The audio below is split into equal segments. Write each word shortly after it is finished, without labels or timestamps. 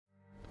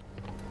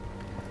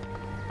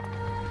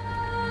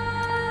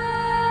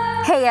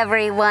Hey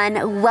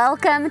everyone,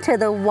 welcome to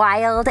the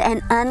Wild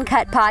and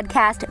Uncut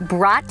podcast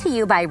brought to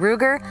you by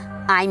Ruger.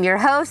 I'm your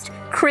host,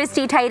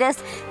 Christy Titus.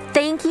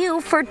 Thank you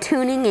for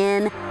tuning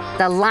in.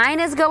 The line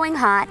is going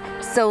hot,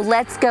 so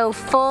let's go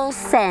full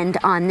send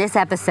on this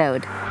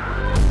episode.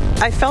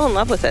 I fell in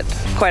love with it,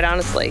 quite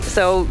honestly.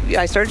 So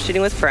I started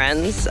shooting with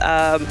friends,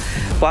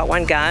 bought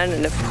one gun,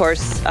 and of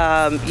course,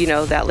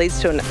 that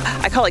leads to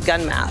I call it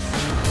gun math.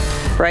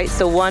 Right,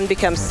 so 1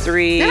 becomes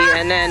 3,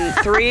 and then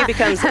 3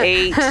 becomes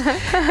 8,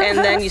 and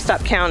then you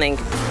stop counting.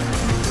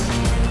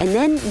 And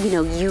then,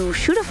 you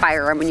shoot a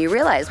firearm and you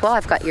realize, well,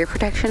 I've got ear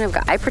protection, I've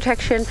got eye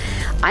protection,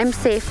 I'm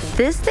safe.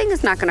 This thing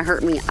is not going to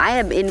hurt me. I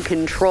am in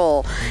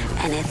control,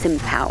 and it's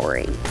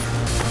empowering.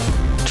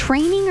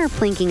 Training or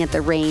plinking at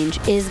the range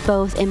is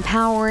both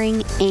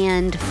empowering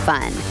and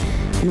fun.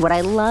 And what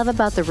I love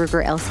about the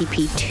Ruger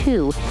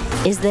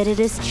LCP2 is that it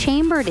is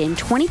chambered in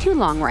 .22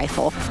 long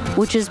rifle,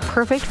 which is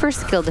perfect for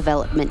skill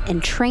development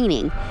and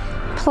training.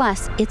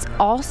 Plus, it's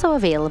also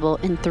available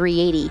in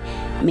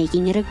 .380,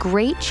 making it a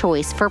great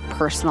choice for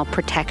personal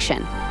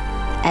protection.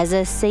 As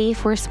a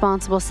safe,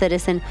 responsible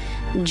citizen,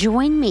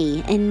 join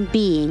me in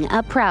being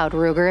a proud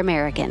Ruger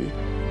American.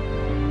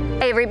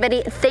 Hey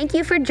everybody, thank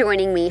you for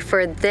joining me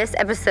for this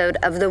episode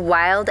of the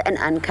Wild and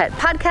Uncut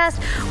podcast.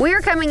 We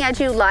are coming at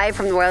you live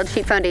from the Wild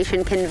Sheep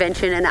Foundation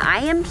Convention, and I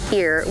am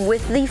here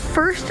with the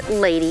First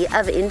Lady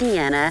of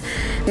Indiana,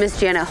 Miss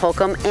Janet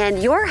Holcomb,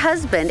 and your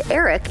husband,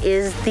 Eric,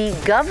 is the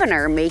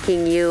governor,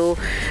 making you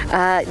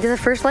the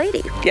First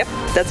Lady. Yep,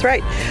 that's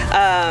right.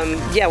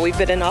 We've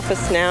been in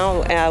office now.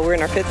 We're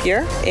in our 5th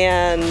year,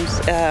 and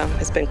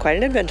it's been quite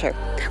an adventure.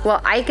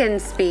 Well, I can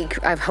speak,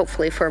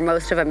 hopefully for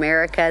most of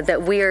America,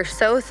 that we are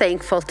so thankful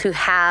to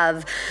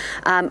have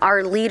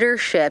our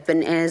leadership,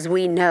 and as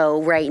we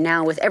know right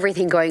now with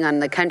everything going on in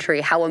the country,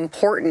 how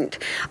important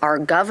our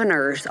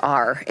governors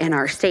are in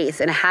our states,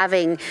 and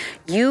having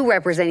you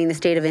representing the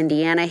state of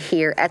Indiana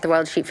here at the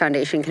Wild Sheep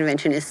Foundation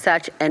Convention is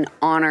such an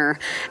honor,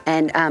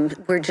 and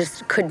we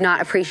just could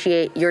not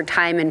appreciate your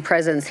time and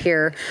presence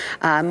here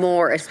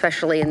more,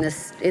 especially in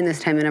this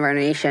time in our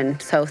nation.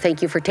 So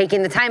thank you for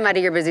taking the time out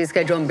of your busy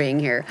schedule and being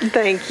here.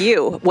 Thank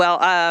you. Well,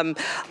 I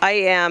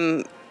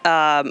am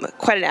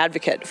quite an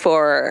advocate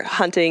for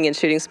hunting and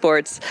shooting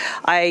sports.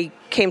 I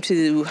came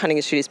to hunting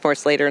and shooting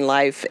sports later in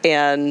life,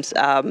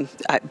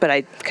 but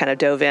I kind of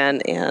dove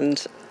in,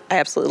 and I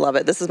absolutely love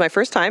it. This is my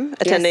first time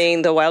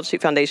attending the Wild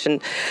Sheep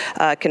Foundation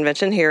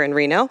convention here in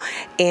Reno,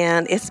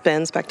 and it's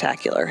been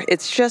spectacular.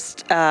 It's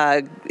just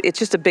a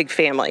big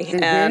family,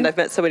 and I've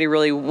met so many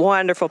really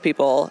wonderful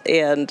people,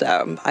 and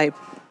I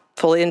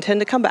fully intend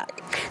to come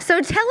back.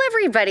 So tell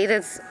everybody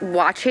that's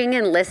watching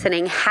and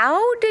listening, how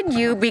did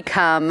you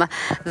become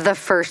the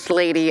First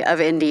Lady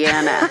of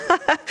Indiana?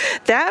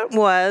 That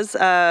was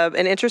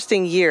an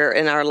interesting year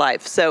in our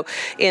life. So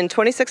in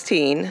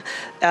 2016,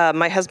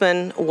 my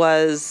husband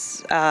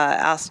was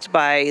asked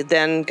by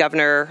then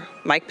Governor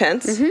Mike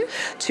Pence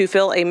to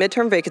fill a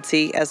midterm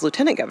vacancy as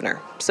Lieutenant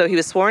Governor. So he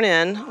was sworn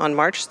in on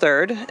March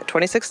 3rd,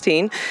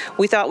 2016.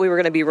 We thought we were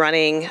going to be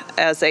running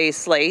as a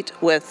slate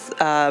with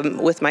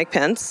Mike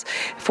Pence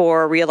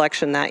for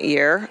re-election that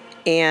year.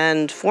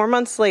 And 4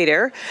 months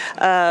later,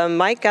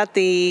 Mike got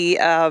the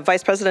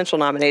vice presidential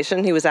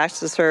nomination. He was asked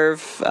to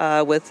serve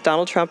with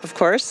Donald Trump, of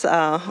course,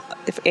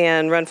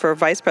 and run for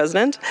vice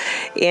president.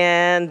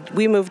 And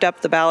we moved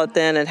up the ballot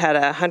then and had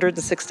a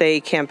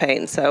 106-day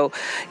campaign. So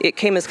it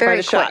came as quite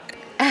a shock.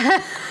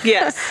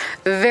 Yes.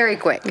 Very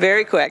quick.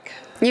 Very quick.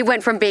 You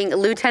went from being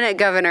lieutenant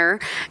governor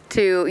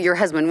to, your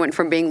husband went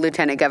from being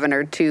lieutenant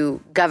governor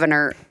to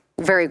governor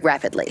very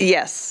rapidly.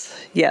 Yes.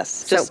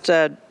 Just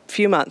a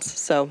few months.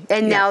 So.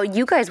 And now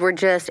you guys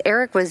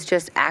Eric was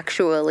just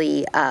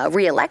actually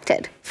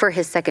reelected for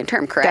his second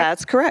term, correct?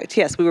 That's correct.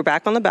 Yes, we were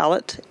back on the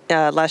ballot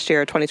last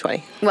year,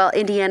 2020. Well,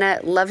 Indiana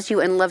loves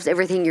you and loves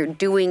everything you're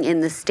doing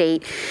in the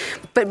state.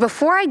 But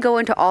before I go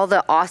into all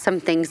the awesome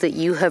things that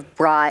you have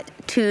brought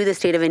to the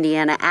state of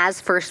Indiana as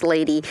First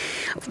Lady,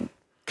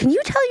 can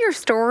you tell your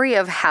story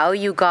of how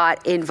you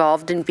got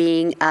involved in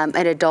being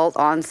an adult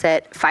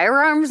onset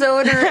firearms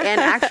owner and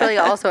actually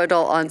also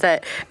adult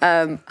onset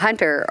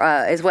hunter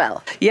as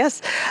well?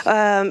 Yes.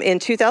 In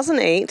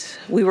 2008,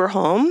 we were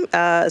home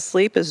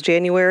asleep. It was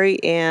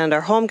January, and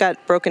our home got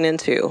broken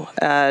into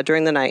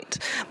during the night.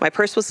 My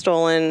purse was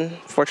stolen.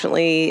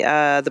 Fortunately,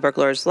 the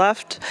burglars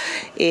left,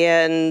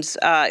 and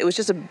it was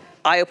just an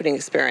eye-opening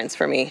experience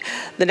for me.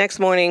 The next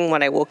morning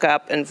when I woke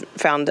up and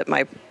found that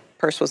my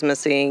purse was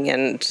missing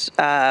and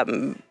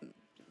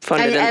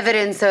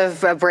evidence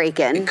of a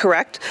break-in.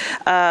 Correct.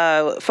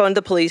 Phoned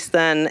the police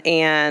then,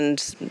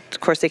 and of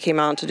course they came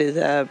out to do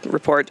the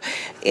report.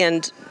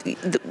 And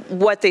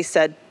what they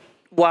said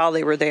while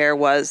they were there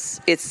was,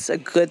 it's a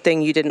good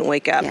thing you didn't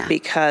wake up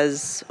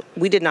because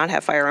we did not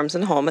have firearms in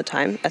the home at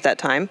that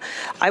time.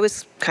 I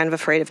was kind of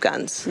afraid of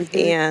guns,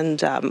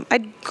 and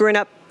I'd grown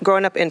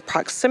up in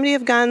proximity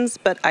of guns,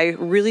 but I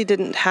really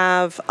didn't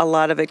have a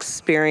lot of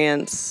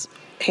experience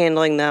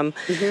handling them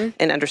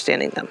and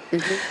understanding them.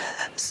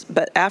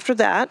 But after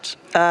that,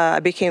 I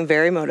became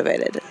very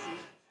motivated.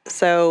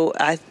 So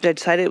I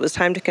decided it was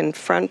time to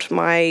confront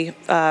my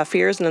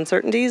fears and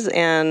uncertainties,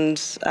 and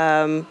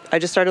I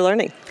just started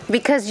learning.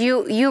 Because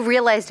you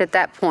realized at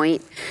that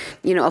point,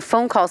 a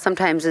phone call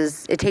sometimes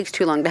it takes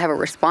too long to have a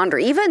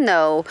responder, even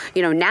though,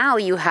 now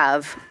you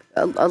have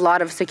a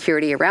lot of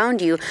security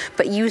around you,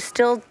 but you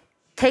still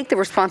take the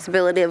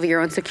responsibility of your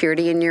own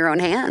security in your own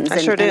hands.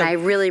 Sure do. And I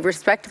really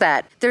respect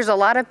that. There's a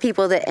lot of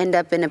people that end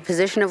up in a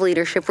position of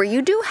leadership where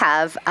you do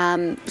have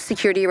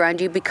security around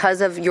you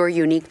because of your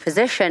unique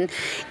position.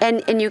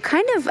 And you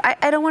kind of,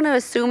 I don't want to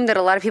assume that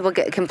a lot of people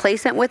get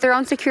complacent with their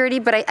own security,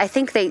 but I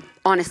think they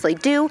honestly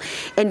do.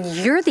 And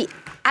you're the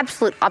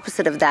absolute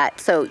opposite of that.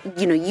 So,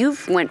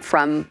 you've went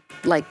from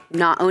like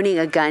not owning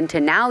a gun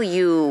to now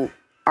you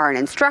are an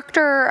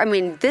instructor. I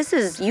mean,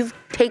 you've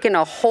taken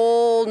a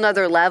whole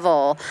nother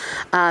level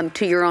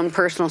to your own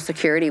personal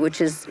security,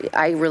 which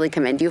I really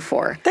commend you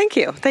for. Thank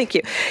you.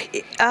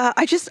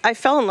 I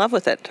fell in love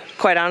with it,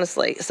 quite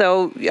honestly.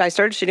 So I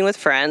started shooting with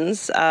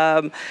friends,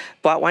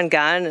 bought one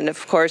gun, and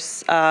of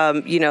course,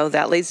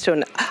 that leads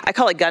to I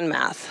call it gun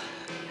math.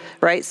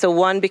 Right? So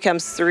 1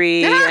 becomes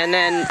 3, and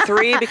then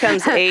 3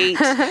 becomes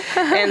 8,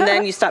 and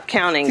then you stop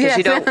counting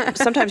because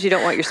sometimes you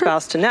don't want your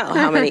spouse to know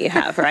how many you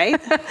have, right?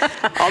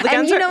 All the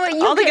guns in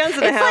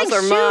the house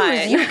are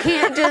mine. You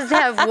can't just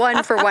have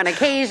one for one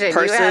occasion.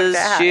 Purses,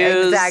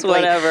 shoes,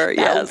 whatever.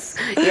 Yes.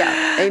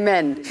 Yeah.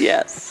 Amen.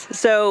 Yes.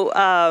 So,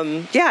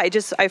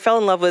 I fell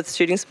in love with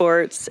shooting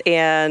sports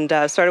and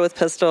started with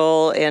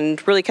pistol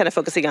and really kind of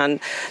focusing on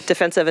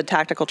defensive and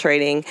tactical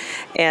training,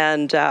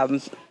 and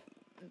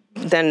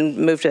then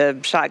moved to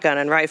shotgun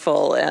and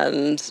rifle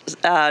and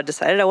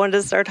decided I wanted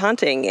to start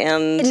hunting.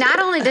 And not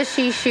only does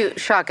she shoot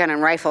shotgun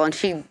and rifle, and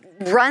she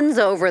runs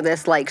over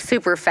this like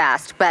super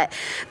fast, but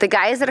the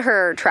guys at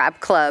her trap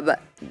club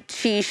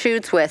she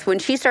shoots with, when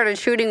she started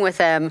shooting with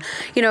them,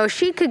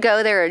 she could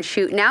go there and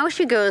shoot. Now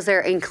she goes there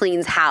and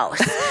cleans house.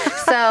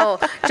 So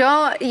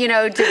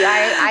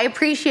I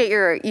appreciate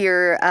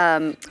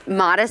your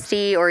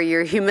modesty or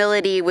your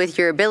humility with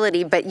your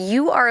ability, but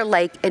you are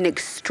like an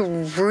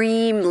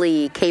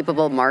extremely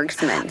capable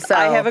marksman. So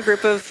I have a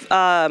group of,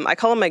 I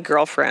call them my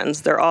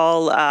girlfriends. They're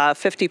all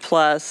 50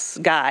 plus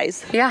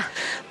guys. Yeah.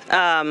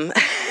 That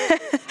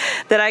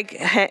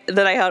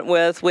I hunt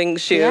with, wing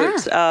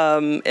shoot,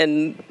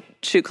 and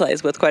shoot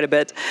clays with quite a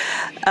bit.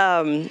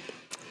 But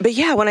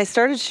when I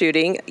started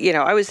shooting,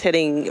 I was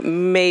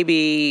hitting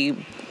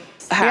maybe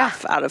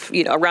half out of,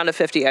 around a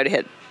 50, I'd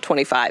hit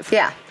 25.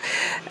 Yeah.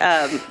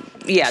 Now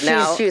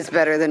she shoots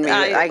better than me.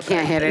 I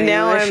can't hit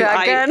anything with a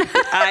shotgun.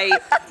 I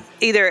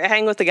either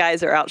hang with the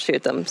guys or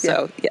outshoot them.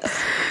 So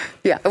yes.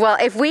 Yeah. Well,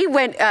 if we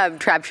went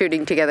trap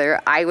shooting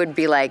together, I would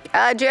be like,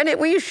 Janet,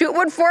 will you shoot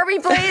one for me,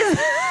 please?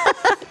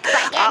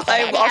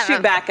 I'll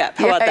shoot back up.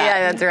 How about that?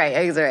 Yeah,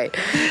 that's right.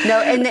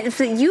 No, and then,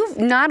 so you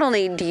not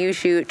only do you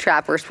shoot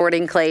trap or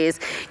sporting clays,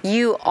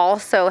 you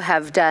also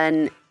have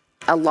done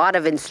a lot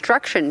of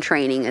instruction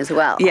training as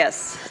well.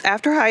 Yes.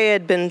 After I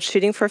had been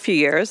shooting for a few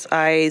years,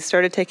 I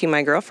started taking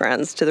my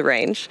girlfriends to the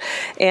range,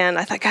 and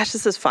I thought, gosh,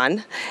 this is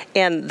fun.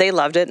 And they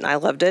loved it, and I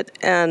loved it.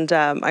 And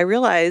I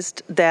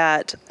realized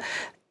that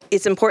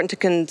it's important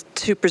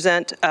to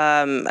present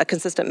a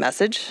consistent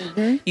message,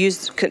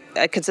 use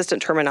a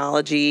consistent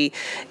terminology,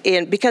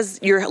 because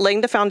you're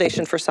laying the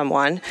foundation for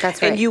someone.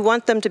 That's right. And you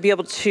want them to be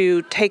able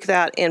to take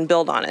that and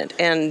build on it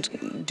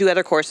and do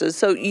other courses.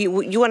 So you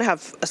want to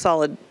have a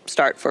solid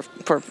start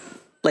for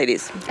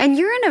ladies. And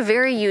you're in a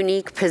very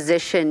unique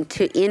position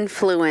to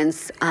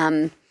influence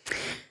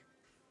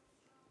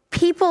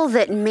people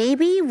that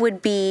maybe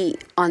would be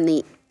on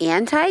the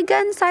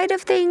anti-gun side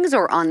of things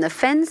or on the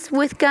fence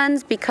with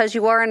guns, because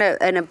you are in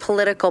a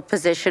political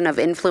position of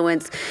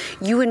influence.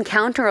 You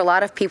encounter a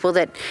lot of people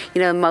that,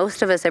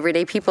 most of us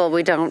everyday people,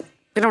 we don't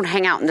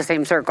hang out in the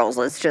same circles.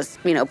 Let's just,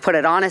 put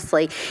it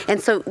honestly. And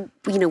so,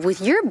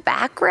 with your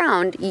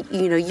background,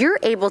 you're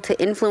able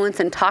to influence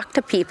and talk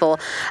to people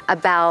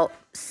about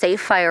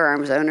safe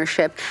firearms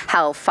ownership,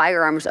 how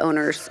firearms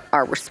owners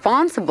are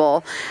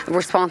responsible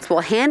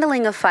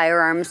handling of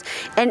firearms,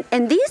 and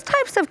these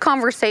types of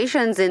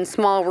conversations in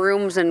small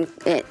rooms and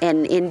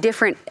in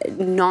different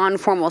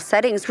non-formal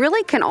settings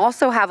really can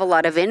also have a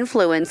lot of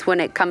influence when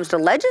it comes to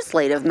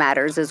legislative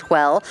matters as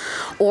well,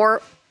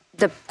 or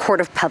the court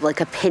of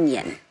public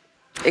opinion.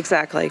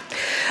 Exactly.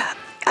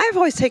 I've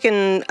always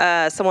taken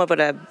somewhat of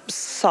a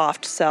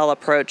soft sell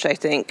approach, I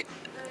think,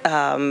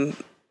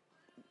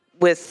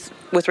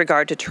 with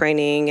regard to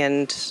training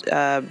and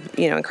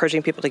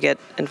encouraging people to get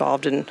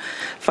involved in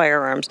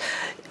firearms.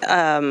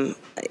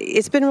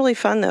 It's been really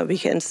fun though,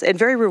 and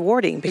very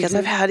rewarding, because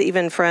I've had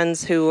even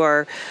friends who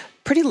are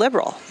pretty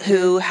liberal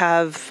who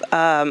have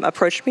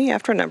approached me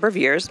after a number of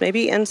years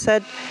maybe and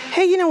said,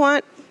 hey, you know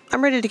what?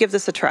 I'm ready to give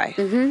this a try.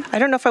 I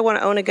don't know if I want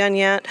to own a gun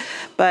yet,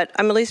 but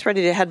I'm at least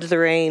ready to head to the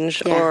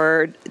range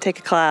or take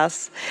a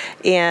class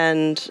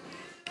and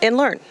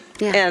learn.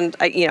 Yeah. And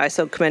I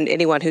so commend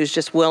anyone who's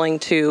just willing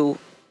to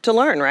to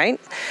learn, right?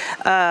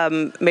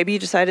 Maybe you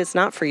decide it's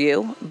not for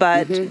you,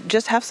 but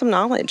just have some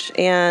knowledge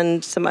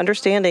and some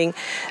understanding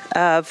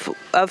of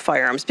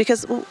firearms.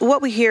 Because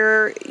what we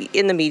hear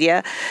in the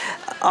media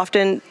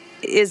often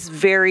is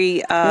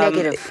very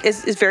Negative.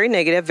 Is very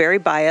negative, very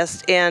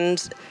biased,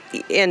 and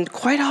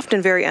quite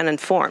often very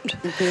uninformed.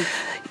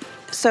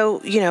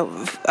 So,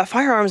 a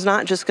firearm's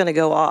not just going to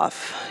go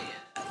off.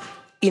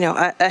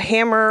 A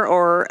hammer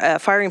or a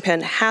firing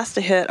pin has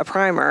to hit a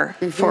primer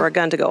for a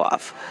gun to go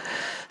off.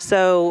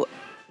 So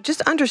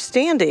just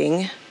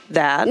understanding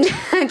that.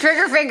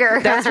 Trigger finger.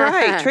 That's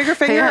right. Trigger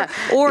finger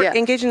or Yeah.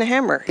 engaging the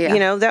hammer.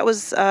 Yeah. That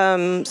was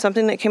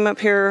something that came up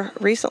here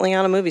recently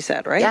on a movie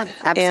set, right? Yeah,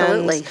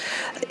 absolutely.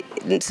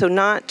 And so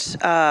not,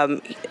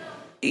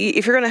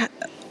 if you're going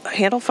to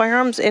handle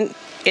firearms in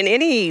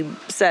any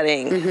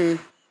setting,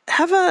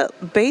 have a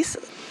base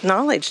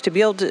knowledge to be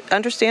able to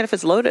understand if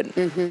it's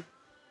loaded.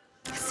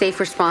 Safe,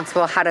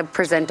 responsible, how to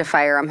present a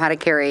firearm, how to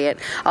carry it,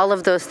 all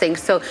of those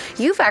things. So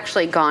you've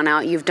actually gone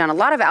out, you've done a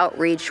lot of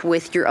outreach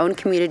with your own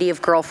community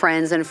of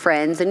girlfriends and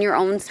friends and your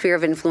own sphere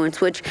of influence,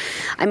 which,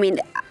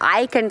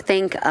 I can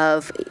think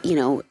of,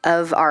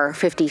 of our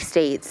 50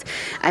 states.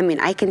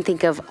 I can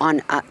think of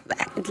on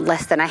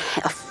less than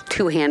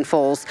two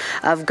handfuls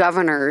of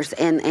governors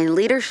and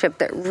leadership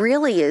that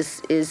really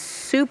is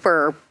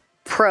super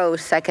pro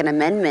Second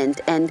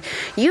Amendment, and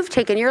you've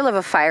taken your love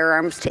of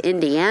firearms to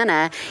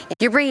Indiana.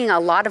 You're bringing a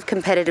lot of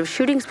competitive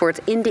shooting sports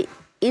into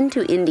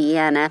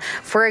Indiana.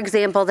 For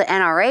example, the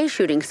NRA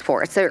shooting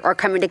sports are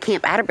coming to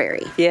Camp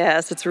Atterbury.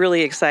 Yes, it's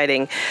really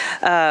exciting.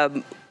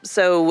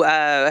 So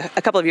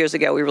a couple of years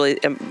ago, we really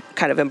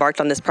kind of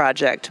embarked on this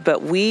project,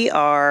 but we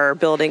are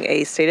building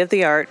a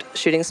state-of-the-art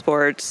shooting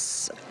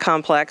sports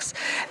complex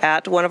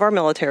at one of our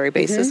military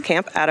bases,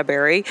 Camp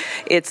Atterbury.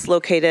 It's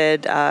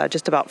located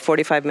just about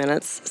 45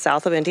 minutes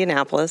south of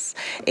Indianapolis,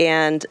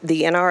 and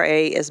the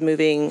NRA is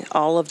moving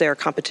all of their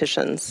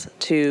competitions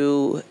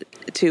to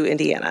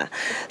Indiana.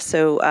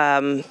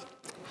 So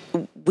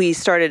we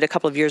started a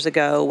couple of years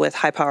ago with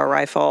high power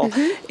rifle,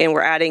 and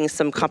we're adding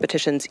some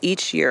competitions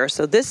each year.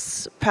 So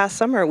this past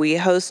summer, we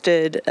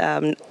hosted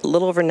a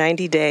little over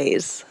 90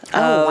 days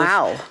of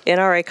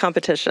NRA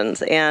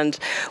competitions, and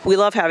we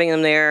love having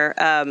them there.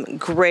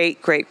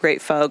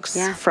 Great folks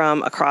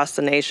from across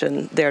the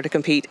nation there to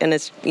compete, and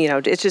it's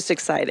just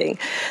exciting.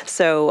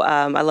 So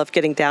I love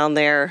getting down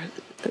there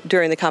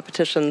during the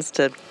competitions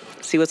to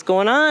see what's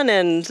going on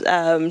and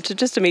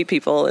to meet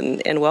people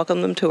and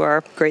welcome them to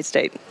our great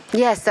state.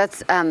 Yes,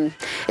 that's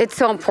it's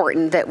so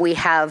important that we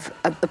have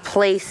a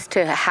place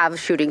to have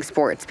shooting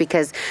sports,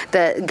 because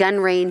the gun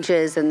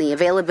ranges and the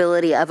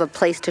availability of a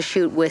place to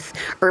shoot with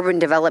urban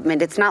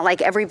development, it's not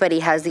like everybody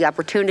has the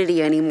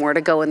opportunity anymore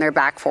to go in their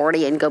back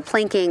 40 and go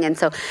plinking. And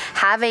so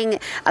having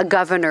a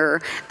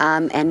governor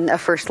and a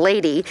first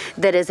lady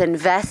that is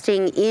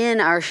investing in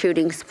our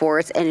shooting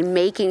sports and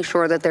making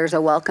sure that there's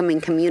a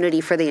welcoming community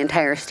for the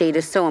entire state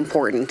is so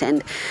important.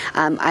 And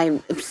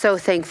I'm so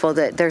thankful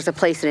that there's a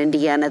place in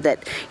Indiana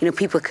that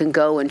people can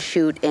go and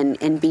shoot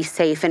and be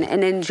safe and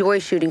enjoy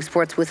shooting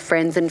sports with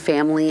friends and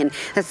family. And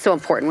that's so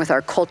important with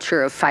our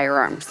culture of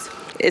firearms.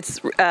 It's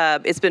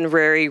been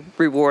very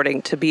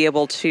rewarding to be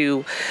able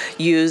to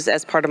use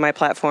as part of my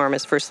platform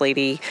as First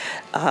Lady,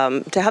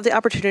 to have the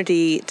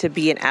opportunity to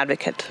be an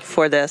advocate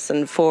for this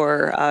and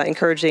for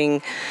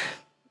encouraging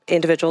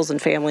individuals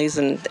and families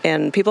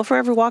and people from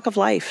every walk of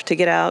life to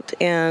get out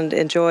and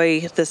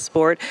enjoy this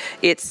sport.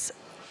 It's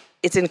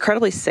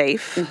incredibly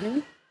safe.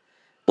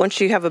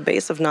 Once you have a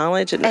base of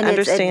knowledge and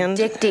understand.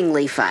 It's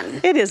addictingly fun.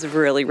 It is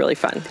really, really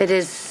fun. It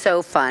is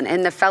so fun.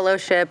 And the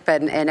fellowship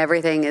and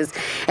everything is,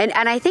 and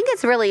I think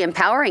it's really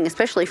empowering,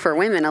 especially for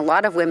women. A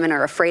lot of women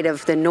are afraid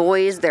of the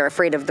noise. They're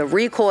afraid of the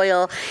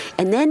recoil.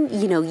 And then,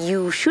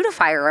 you shoot a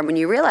firearm and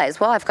you realize,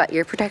 well, I've got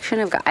ear protection.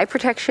 I've got eye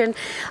protection.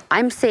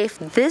 I'm safe.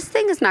 This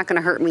thing is not going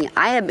to hurt me.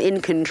 I am in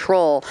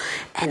control.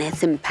 And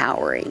it's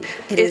empowering.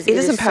 It is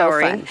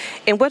empowering. So fun.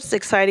 And what's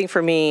exciting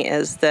for me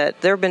is that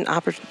there have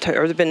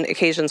been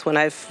occasions when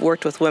I've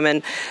worked with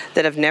women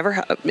that have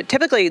never,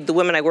 typically the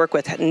women I work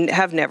with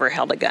have never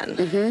held a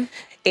gun.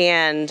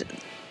 And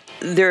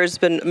there's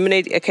been many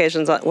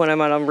occasions when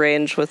I'm on a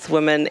range with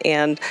women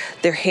and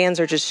their hands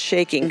are just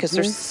shaking because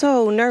they're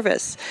so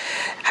nervous.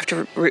 I have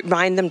to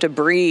remind them to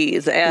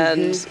breathe.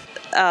 And,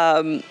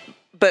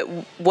 but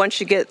once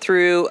you get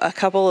through a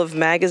couple of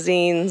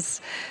magazines,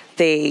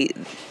 they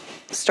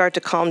start to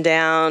calm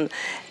down,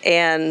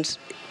 and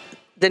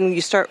then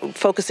you start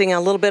focusing a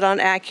little bit on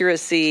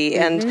accuracy,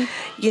 and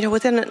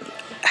within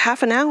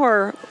half an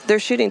hour they're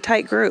shooting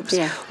tight groups.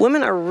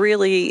 Women are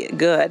really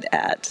good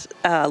at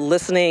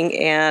listening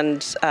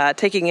and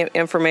taking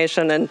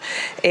information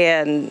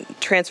and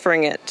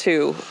transferring it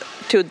to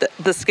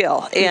the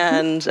skill,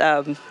 and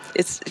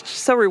it's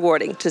so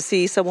rewarding to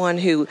see someone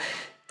who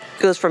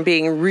goes from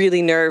being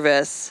really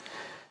nervous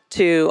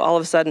to all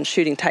of a sudden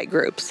shooting tight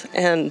groups,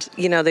 and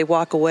they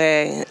walk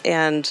away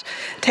and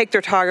take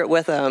their target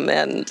with them,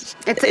 and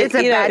it's a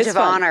badge of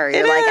honor.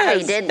 You're like,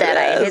 I did that,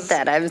 I hit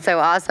that. I'm so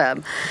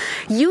awesome.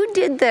 You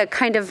did the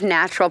kind of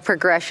natural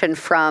progression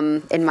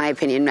from, in my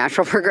opinion,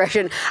 natural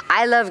progression.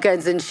 I love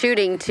guns and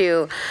shooting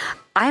to,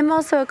 I'm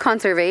also a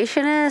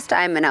conservationist.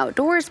 I'm an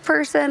outdoors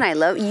person.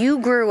 You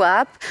grew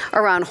up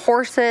around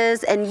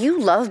horses and you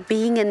love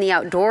being in the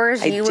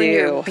outdoors. You and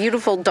your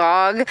beautiful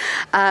dog.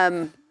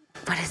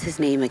 What is his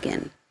name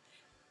again?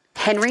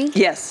 Henry?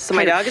 Yes. So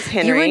my dog is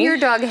Henry. You and your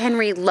dog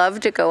Henry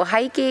love to go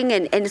hiking.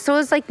 And so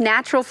it's like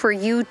natural for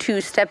you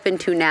to step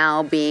into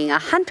now being a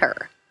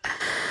hunter.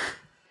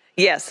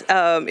 Yes.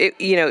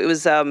 It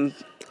was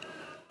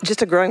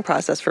just a growing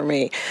process for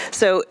me.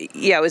 So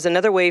yeah, it was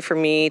another way for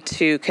me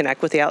to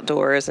connect with the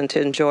outdoors and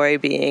to enjoy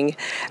being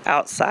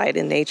outside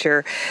in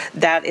nature.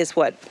 That is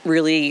what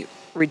really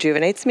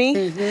rejuvenates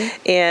me.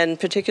 And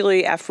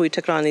particularly after we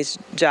took on these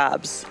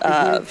jobs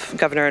of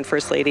governor and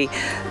first lady,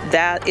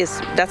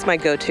 that's my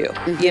go-to.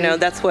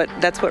 That's what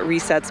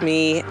resets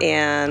me,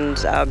 and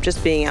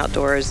just being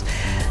outdoors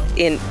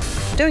in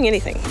doing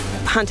anything,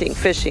 hunting,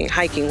 fishing,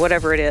 hiking,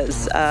 whatever it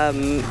is.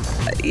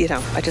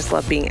 I just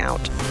love being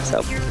out.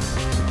 So.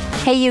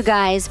 Hey, you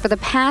guys, for the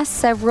past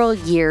several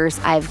years,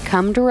 I've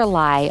come to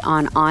rely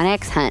on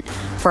onX Hunt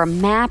for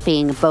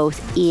mapping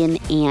both in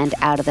and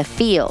out of the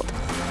field.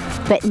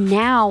 But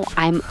now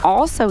I'm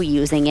also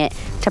using it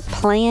to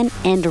plan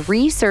and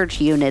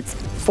research units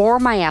for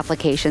my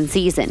application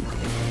season.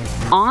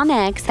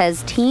 onX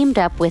has teamed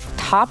up with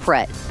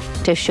TopRut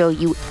to show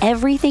you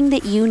everything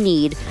that you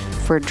need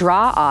for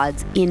draw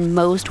odds in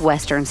most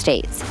Western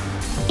states.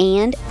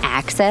 And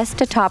access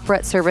to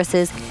TopRut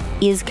services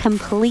is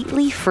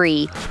completely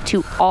free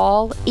to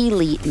all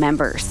elite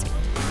members.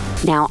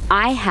 Now,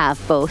 I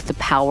have both the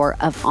power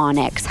of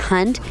onX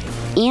Hunt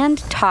and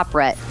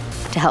TopRut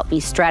to help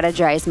me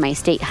strategize my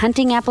state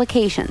hunting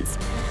applications.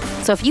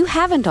 So if you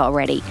haven't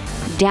already,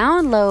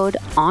 download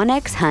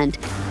onX Hunt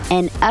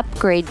and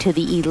upgrade to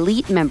the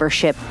elite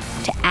membership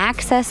to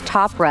access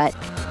TopRut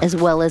as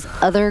well as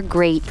other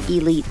great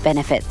elite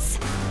benefits.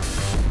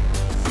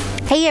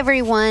 Hey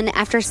everyone,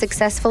 after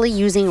successfully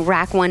using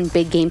Rack 1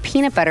 Big Game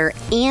Peanut Butter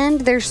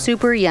and their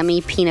super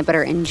yummy peanut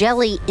butter and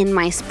jelly in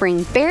my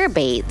spring bear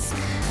baits,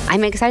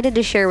 I'm excited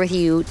to share with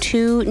you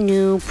 2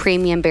 new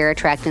premium bear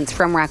attractants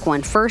from Rack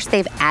 1. First,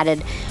 they've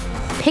added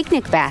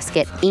picnic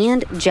basket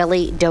and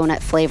jelly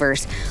donut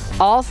flavors.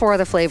 All 4 of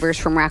the flavors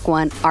from Rack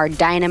 1 are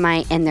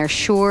dynamite and they're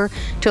sure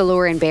to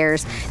lure in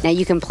bears. Now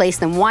you can place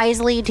them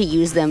wisely to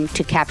use them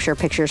to capture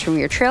pictures from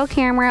your trail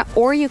camera,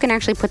 or you can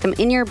actually put them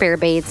in your bear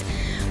baits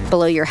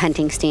below your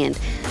hunting stand.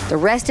 The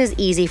rest is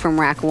easy from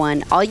Rack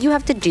 1. All you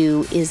have to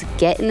do is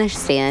get in the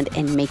stand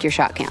and make your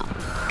shot count.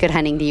 Good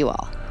hunting to you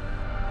all.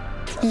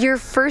 Your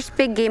first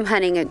big game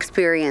hunting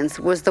experience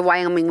was the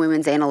Wyoming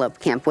Women's Antelope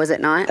Camp, was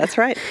it not? That's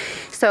right.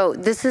 So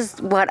this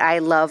is what I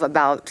love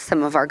about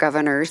some of our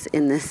governors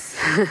in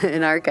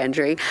our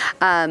country.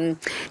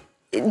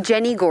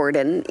 Jenny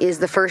Gordon is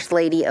the First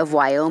Lady of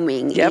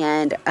Wyoming,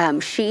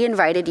 and she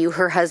invited you.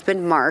 Her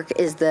husband, Mark,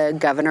 is the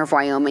governor of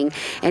Wyoming,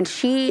 and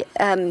she,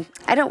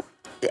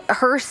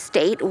 her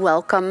state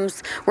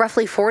welcomes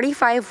roughly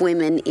 45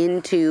 women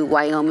into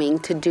Wyoming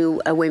to do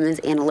a women's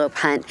antelope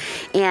hunt.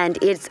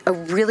 And it's a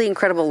really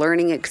incredible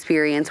learning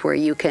experience where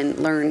you can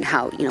learn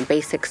how,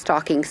 basic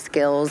stalking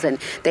skills, and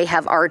they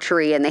have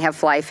archery and they have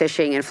fly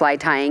fishing and fly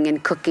tying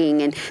and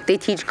cooking, and they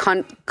teach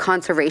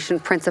conservation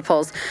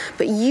principles.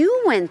 But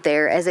you went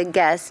there as a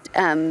guest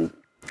 2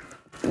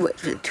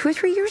 or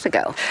 3 years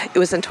ago. It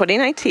was in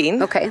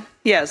 2019. Okay.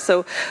 Yeah,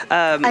 so...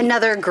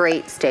 another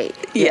great state.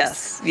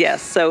 Yes.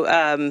 So,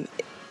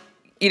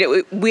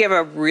 we have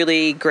a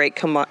really great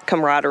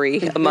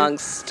camaraderie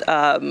amongst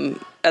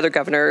other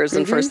governors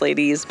and first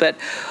ladies, but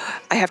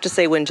I have to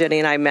say when Jenny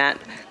and I met,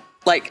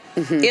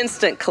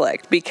 instant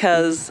click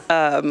because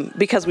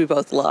we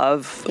both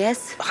love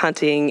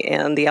hunting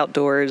and the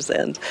outdoors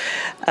and...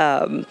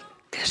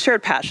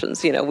 shared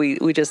passions,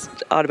 we just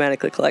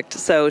automatically clicked.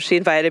 So she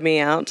invited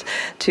me out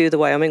to the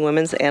Wyoming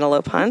Women's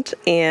Antelope Hunt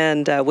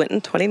and went in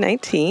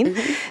 2019,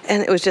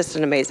 and it was just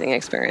an amazing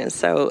experience.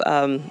 So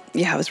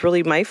it was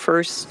really my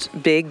first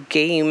big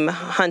game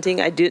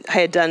hunting. I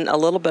had done a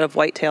little bit of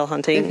whitetail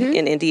hunting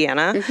in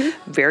Indiana,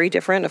 very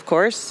different, of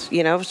course,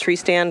 tree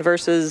stand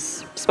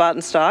versus spot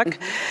and stock.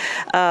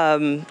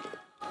 And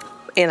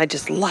I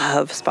just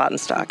love spot and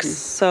stock.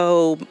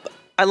 So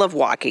I love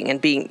walking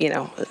and being,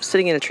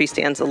 sitting in a tree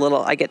stand's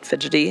I get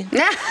fidgety.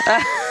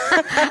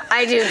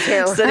 I do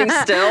too. Sitting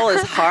still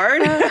is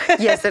hard.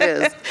 Yes, it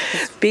is.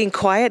 Being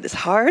quiet is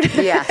hard.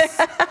 Yes.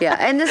 Yeah.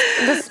 And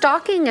the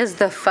stalking is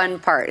the fun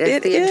part.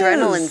 It's the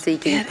adrenaline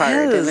seeking part.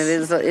 And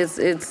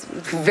it's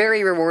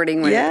very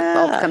rewarding when it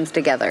all comes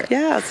together.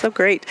 Yeah, it's so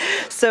great.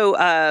 So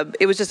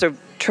it was just a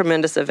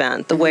tremendous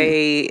event. The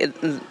way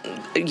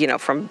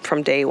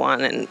from day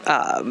one and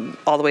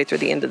all the way through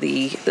the end of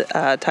the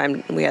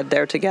time we had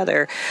there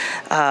together.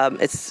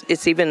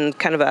 It's even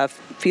kind of a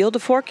field to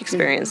fork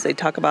experience. They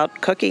talk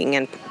about cooking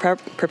and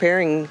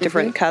preparing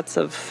different cuts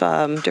of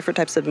different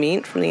types of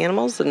meat from the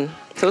animals, and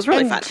so it was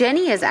really fun.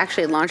 Jenny has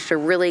actually launched a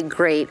really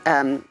great,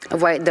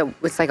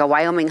 it's like a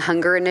Wyoming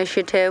Hunger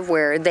Initiative,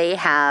 where they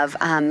have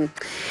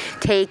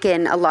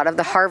taken a lot of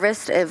the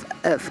harvest of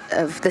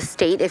the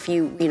state. If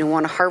you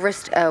want to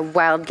harvest a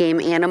wild game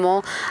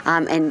animal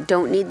and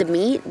don't need the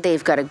meat,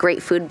 they've got a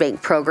great food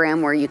bank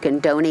program where you can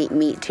donate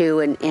meat to,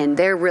 and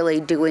they're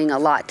really doing a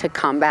lot to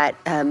combat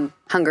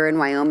hunger in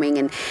Wyoming.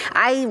 And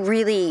I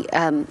really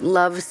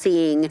love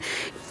seeing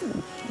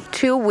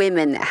two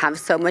women that have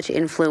so much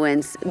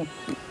influence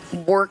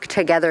work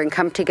together and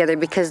come together,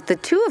 because the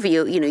two of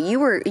you,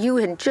 you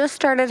had just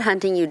started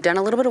hunting, you'd done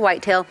a little bit of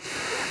whitetail,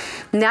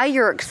 now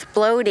you're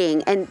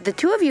exploding, and the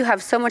two of you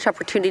have so much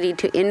opportunity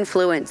to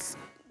influence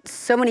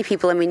so many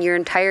people. I mean, your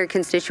entire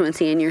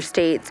constituency in your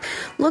states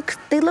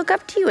they look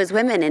up to you as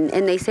women,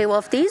 and they say, well,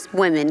 if these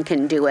women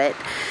can do it,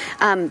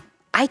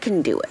 I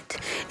can do it.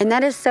 And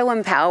that is so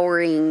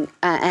empowering.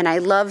 And I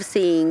love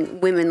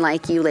seeing women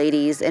like you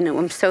ladies. And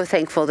I'm so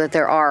thankful that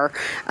there are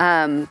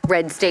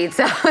red states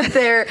out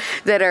there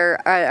that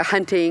are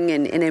hunting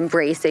and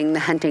embracing the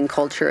hunting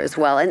culture as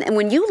well. And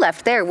when you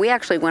left there, we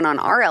actually went on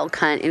our elk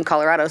hunt in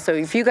Colorado. So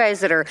if you guys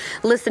that are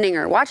listening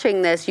or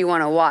watching this, you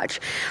want to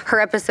watch her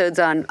episodes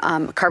on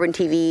Carbon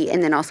TV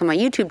and then also my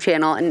YouTube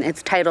channel. And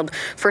it's titled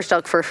First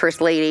Elk for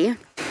First Lady.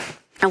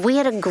 And we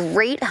had a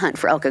great hunt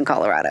for elk in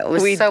Colorado.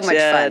 It was so much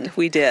fun.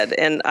 We did.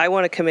 And I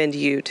want to commend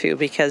you, too,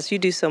 because you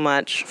do so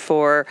much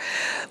for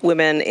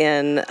women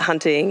in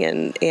hunting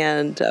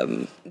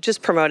and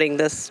just promoting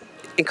this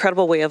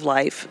incredible way of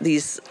life,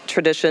 these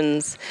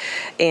traditions,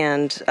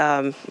 and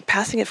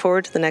passing it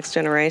forward to the next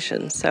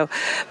generation. So,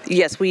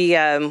 yes, we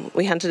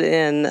hunted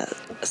in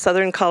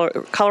southern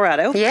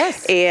Colorado.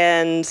 Yes.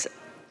 And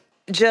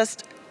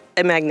just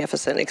a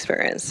magnificent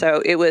experience.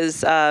 So it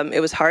was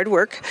hard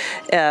work.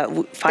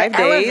 5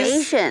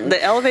 days. The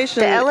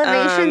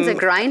elevation's a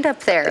grind up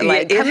there.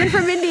 Coming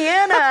from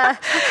Indiana,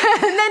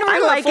 and then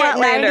we're like at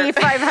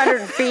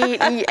 9,500 feet.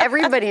 And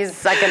everybody's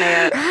sucking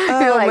air.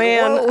 Oh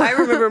man, whoa. I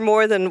remember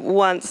more than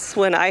once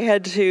when I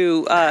had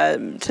to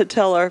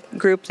tell our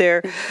group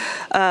there,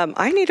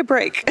 I need a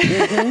break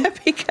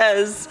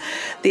because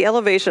the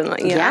elevation.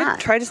 I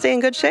try to stay in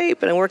good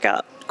shape and work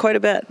out quite a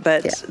bit,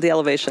 but the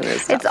elevation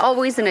is tough. It's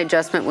always an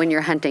adjustment when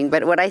you're hunting.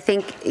 But what I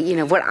think,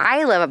 what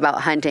I love about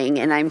hunting,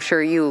 and I'm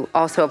sure you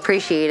also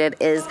appreciate it,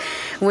 is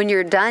when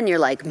you're done, you're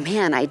like,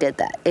 man, I did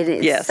that. It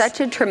is such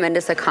a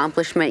tremendous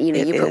accomplishment. You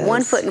put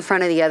one foot in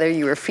front of the other,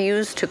 you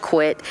refuse to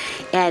quit,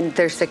 and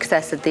there's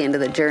success at the end of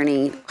the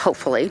journey,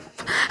 hopefully.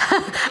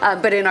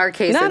 But in our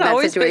case, not in that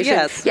always, situation,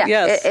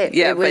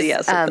 it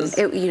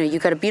was, you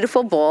got a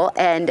beautiful bull,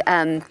 and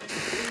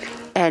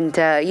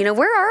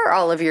where are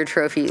all of your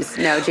trophies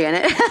now,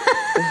 Janet?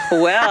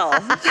 Well,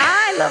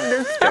 I love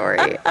this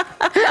story.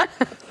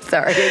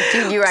 Sorry,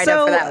 teed you right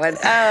up for that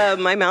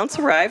one. My mounts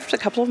arrived a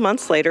couple of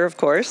months later, of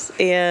course,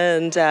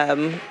 and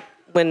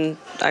when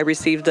I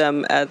received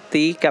them at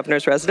the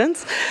governor's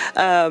residence,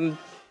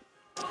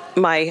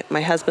 my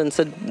husband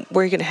said,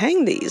 where are you going to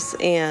hang these?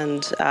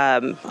 And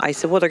I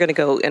said, well, they're going to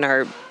go in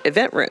our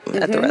event room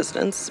at the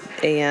residence,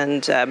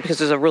 and because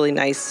there's a really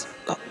nice,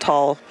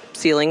 tall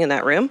ceiling in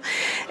that room,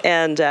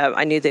 and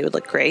I knew they would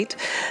look great.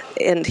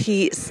 And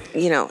we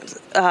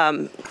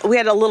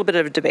had a little bit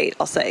of a debate,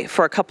 I'll say,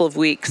 for a couple of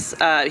weeks.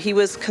 He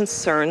was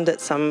concerned that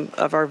some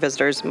of our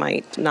visitors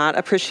might not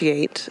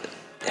appreciate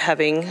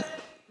having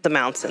the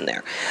mounts in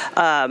there.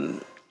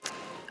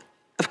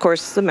 Of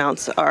course, the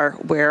mounts are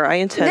where I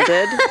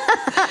intended.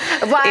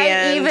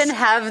 Why even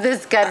have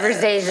this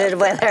conversation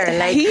with her?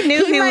 Like, he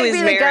knew he might was be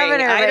the marrying.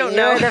 governor, I don't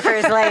know. You're the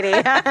first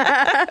lady.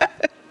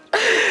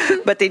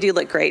 But they do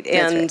look great,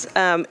 and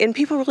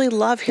people really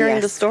love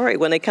hearing the story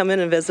when they come in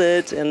and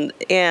visit and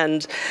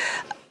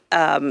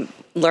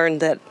learn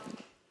that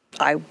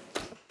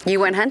you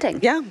went hunting.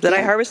 That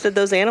I harvested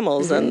those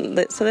animals, and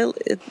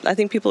I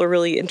think people are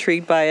really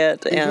intrigued by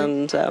it.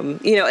 And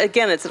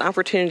again, it's an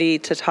opportunity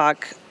to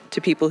talk to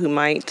people who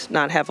might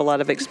not have a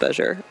lot of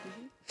exposure.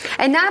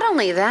 And not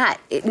only that,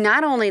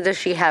 not only does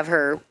she have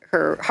her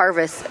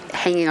harvest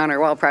hanging on her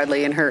wall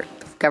proudly in her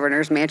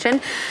governor's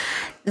mansion,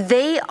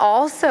 they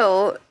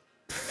also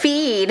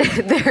feed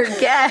their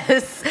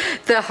guests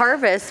the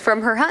harvest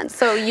from her hunt.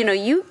 So,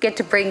 you get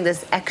to bring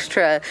this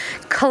extra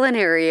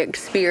culinary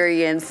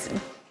experience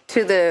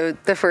to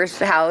the first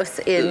house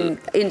in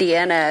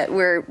Indiana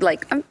where,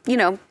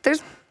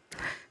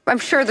 I'm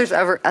sure there's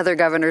other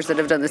governors that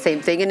have done the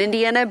same thing in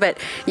Indiana, but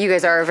you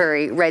guys are a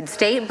very red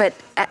state. But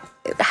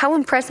how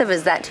impressive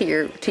is that to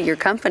your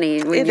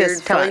company when you're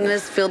telling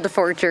this field to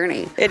fork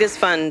journey? It is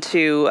fun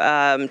to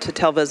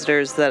tell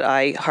visitors that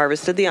I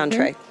harvested the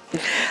entree.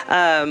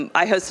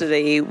 I hosted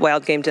a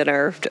wild game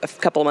dinner a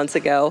couple of months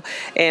ago,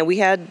 and we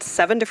had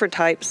 7 different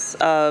types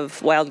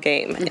of wild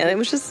game, and it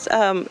was just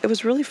it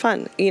was really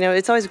fun.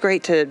 It's always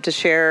great to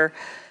share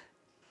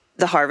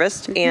the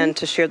harvest and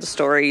to share the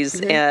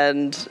stories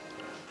and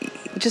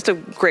just a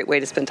great way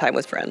to spend time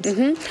with friends.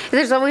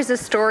 There's always a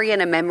story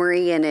and a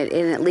memory, and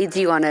it leads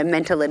you on a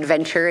mental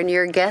adventure, and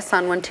you're a guest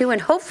on one too. And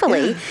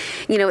hopefully,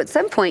 at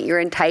some point, you're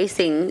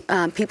enticing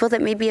people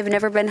that maybe have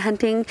never been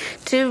hunting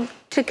to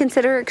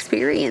consider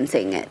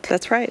experiencing it.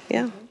 That's right.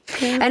 Yeah.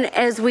 And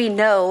as we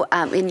know,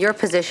 in your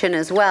position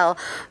as well,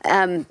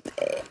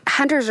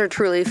 hunters are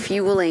truly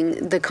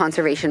fueling the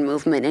conservation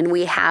movement, and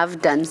we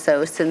have done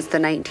so since the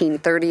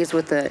 1930s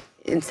with the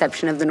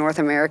inception of the North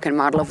American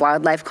model of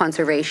wildlife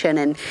conservation.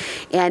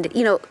 And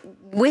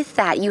with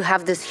that, you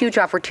have this huge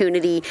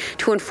opportunity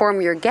to inform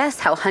your guests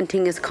how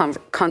hunting is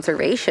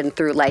conservation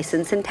through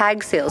license and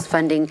tag sales,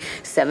 funding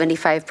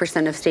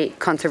 75% of state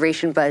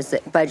conservation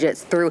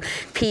budgets through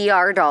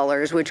PR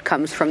dollars, which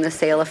comes from the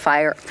sale of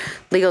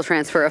legal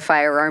transfer of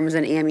firearms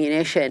and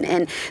ammunition.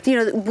 And,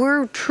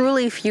 we're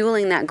truly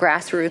fueling that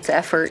grassroots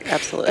effort.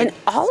 Absolutely. And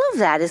all of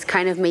that has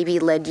kind of maybe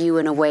led you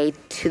in a way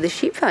to the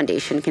Sheep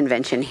Foundation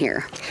convention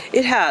here.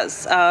 It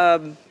has.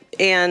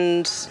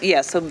 And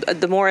so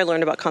the more I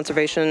learned about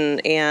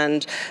conservation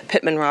and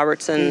Pittman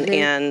Robertson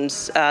and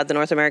the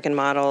North American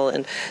model,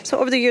 and so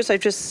over the years I've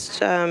just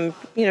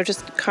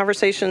just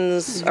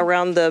conversations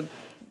around the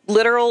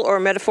literal or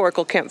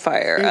metaphorical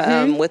campfire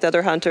with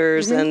other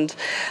hunters and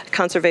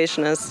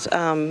conservationists.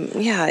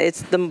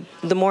 It's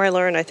the more I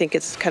learn, I think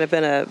it's kind of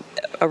been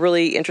a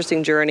really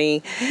interesting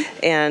journey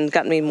and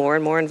gotten me more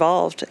and more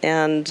involved.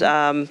 And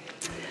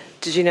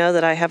did you know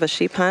that I have a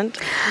sheep hunt?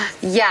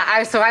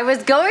 Yeah, so I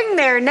was going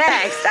there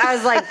next. I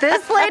was like,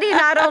 this lady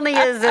not only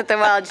is at the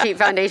Wild Sheep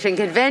Foundation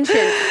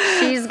convention,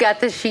 she's got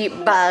the sheep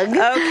bug.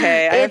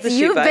 Okay, I have the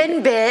sheep bug. You've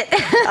been bit.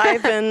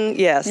 I've been,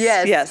 yes.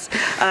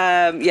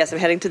 I'm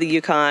heading to the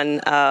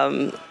Yukon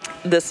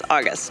this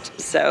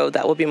August, so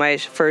that will be my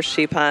first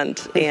sheep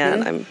hunt,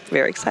 and I'm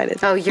very excited.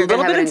 Oh, you're a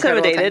little bit an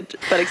intimidated,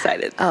 but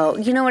excited. Oh,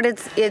 you know what?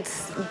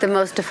 It's the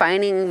most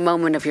defining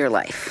moment of your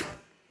life.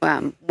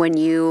 When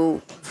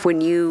you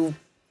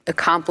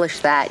accomplish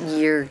that,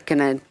 you're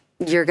gonna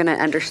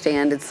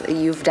understand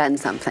you've done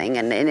something,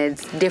 and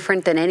it's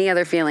different than any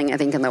other feeling I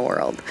think in the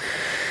world.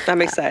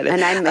 I'm excited,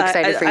 and I'm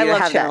excited for you to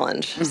have that. I love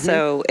challenge.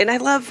 So, and I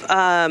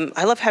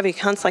love having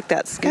hunts like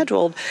that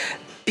scheduled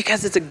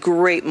because it's a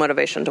great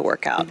motivation to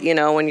work out.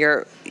 When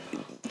you're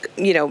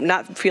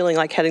not feeling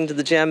like heading to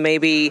the gym,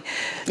 maybe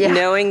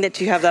knowing that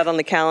you have that on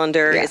the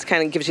calendar, it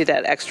kind of gives you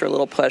that extra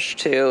little push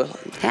to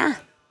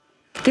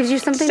gives you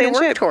something to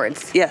work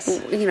towards. Yes.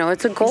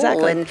 It's a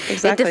goal, and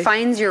it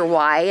defines your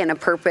why and a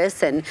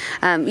purpose. And,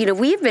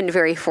 we've been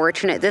very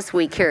fortunate this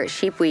week here at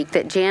Sheep Week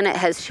that Janet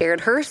has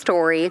shared her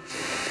story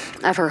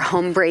of her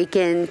home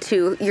break-in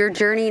to your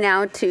journey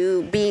now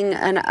to being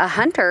a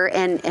hunter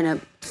and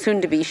a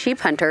soon-to-be sheep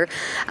hunter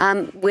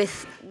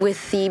with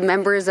the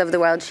members of the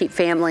Wild Sheep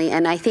family.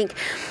 And I think,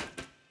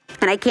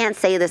 and I can't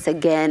say this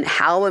again,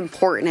 how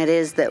important it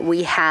is that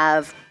we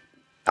have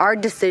our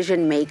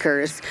decision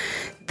makers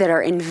that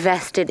are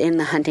invested in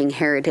the hunting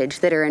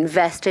heritage, that are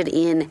invested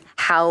in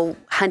how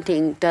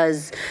hunting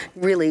does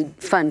really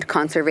fund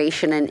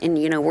conservation.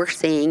 And we're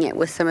seeing it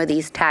with some of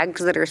these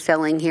tags that are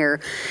selling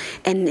here,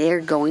 and they're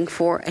going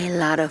for a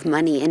lot of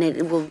money. And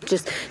it will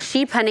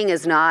sheep hunting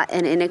is not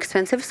an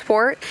inexpensive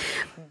sport,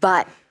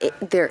 but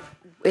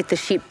at the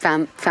Sheep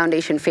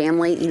Foundation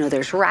family,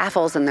 there's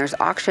raffles and there's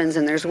auctions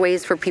and there's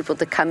ways for people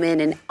to come in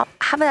and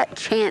have that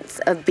chance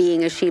of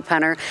being a sheep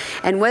hunter.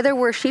 And whether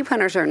we're sheep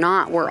hunters or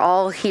not, we're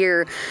all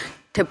here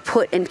to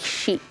put and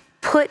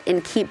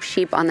keep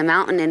sheep on the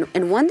mountain.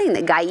 And one thing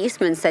that Guy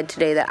Eastman said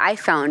today that I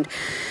found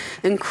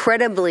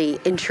incredibly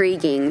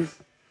intriguing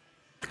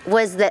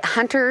was that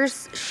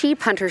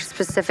sheep hunters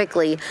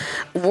specifically,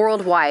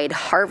 worldwide,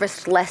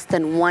 harvest less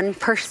than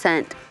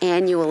 1%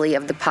 annually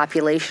of the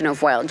population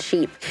of wild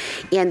sheep.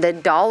 And the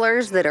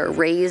dollars that are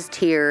raised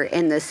here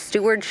and the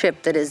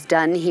stewardship that is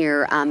done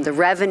here, the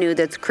revenue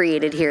that's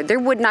created here, there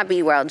would not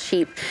be wild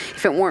sheep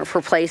if it weren't for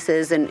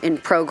places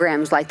and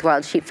programs like the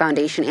Wild Sheep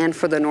Foundation and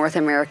for the North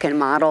American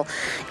model.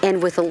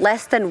 And with a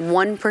less than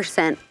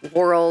 1%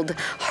 world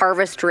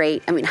harvest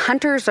rate,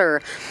 hunters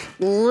are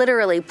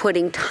literally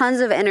putting tons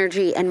of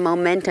energy and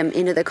momentum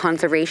into the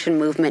conservation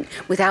movement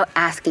without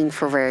asking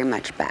for very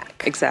much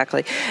back.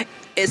 Exactly.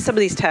 Some of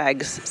these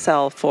tags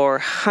sell for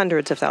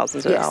hundreds of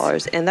thousands of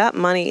dollars, and that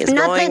money is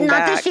going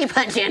back. Not the sheep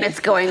hunt Janet's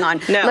going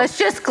on. No. Let's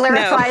just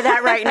clarify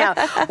that right now.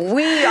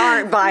 We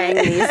aren't buying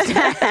these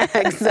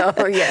tags, so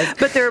yes.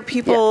 But there are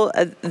people,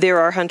 there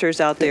are hunters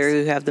out there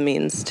who have the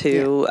means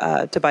to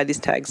buy these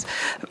tags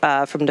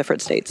from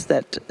different states.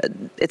 That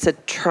it's a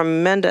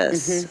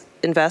tremendous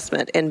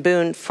investment and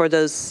boon for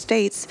those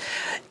states.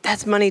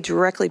 That's money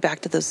directly back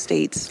to those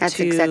states. That's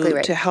exactly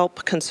right. To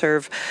help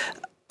conserve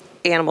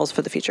animals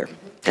for the future.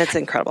 That's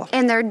incredible.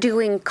 And they're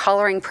doing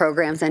collaring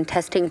programs and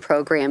testing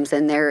programs,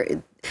 and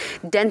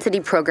density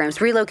programs,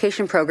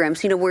 relocation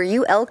programs, where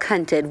you elk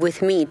hunted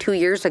with me 2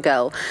 years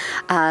ago.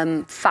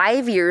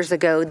 5 years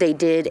ago, they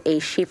did a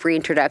sheep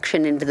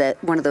reintroduction into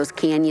one of those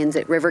canyons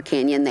at River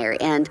Canyon there.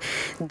 And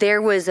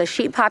there was a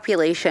sheep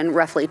population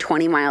roughly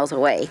 20 miles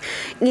away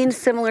in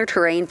similar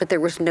terrain, but there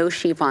was no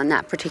sheep on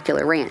that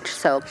particular ranch.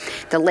 So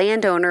the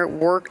landowner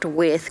worked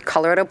with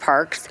Colorado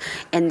Parks,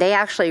 and they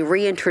actually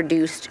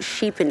reintroduced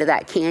sheep into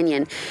that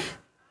canyon.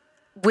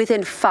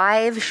 Within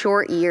 5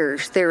 short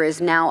years, there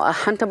is now a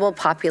huntable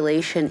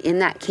population in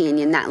that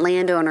canyon. That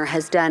landowner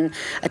has done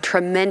a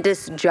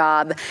tremendous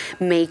job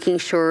making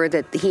sure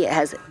that he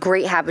has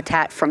great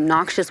habitat, from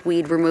noxious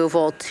weed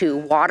removal to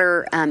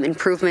water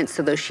improvements,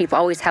 so those sheep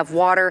always have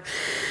water.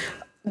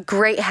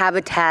 Great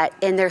habitat,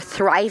 and they're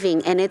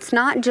thriving. And it's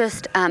not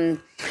just,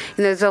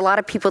 there's a lot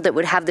of people that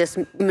would have this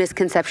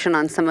misconception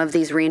on some of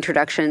these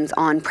reintroductions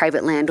on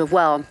private land of,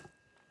 well,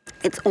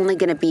 it's only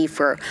going to be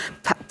for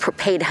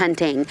paid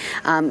hunting,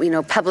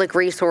 public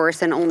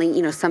resource, and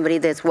only, somebody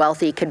that's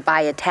wealthy could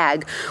buy a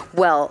tag.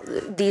 Well,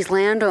 these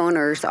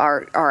landowners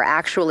are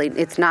actually,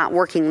 it's not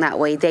working that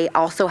way. They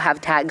also have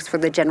tags for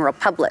the general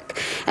public.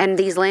 And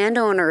these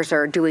landowners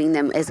are doing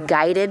them as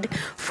guided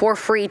for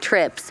free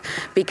trips,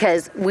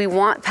 because we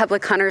want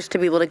public hunters to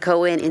be able to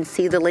go in and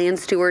see the land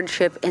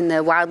stewardship and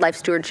the wildlife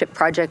stewardship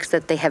projects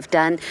that they have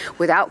done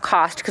without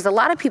cost. Because a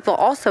lot of people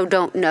also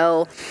don't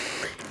know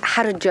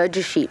how to judge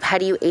a sheep. How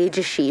do you age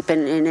a sheep?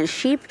 And a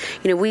sheep,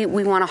 we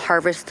want to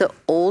harvest the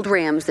old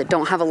rams that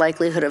don't have a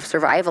likelihood of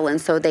survival.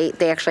 And so they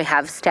actually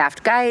have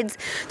staffed guides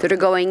that are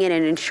going in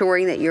and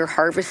ensuring that you're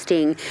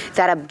harvesting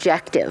that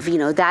objective,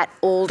 that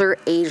older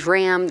age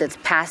ram that's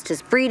past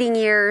his breeding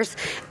years,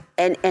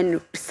 and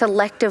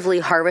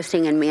selectively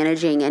harvesting and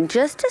managing. And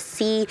just to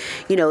see,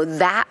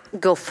 that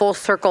go full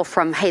circle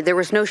from, hey, there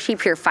was no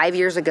sheep here 5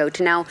 years ago,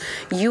 to now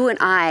you and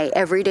I,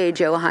 everyday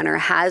Joe hunter,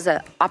 has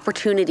an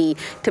opportunity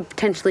to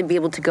potentially be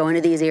able to go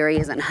into these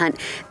areas and hunt.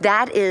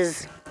 That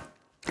is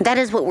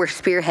what we're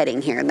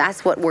spearheading here. And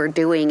that's what we're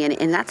doing.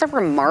 And that's a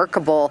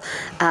remarkable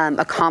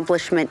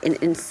accomplishment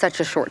in such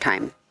a short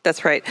time.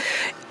 That's right.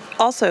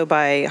 Also,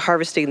 by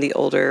harvesting the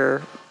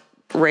older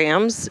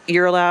rams,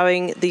 you're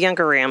allowing the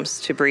younger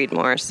rams to breed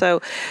more. So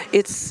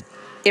it's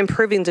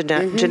improving the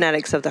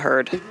genetics of the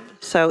herd.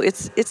 So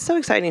it's so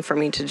exciting for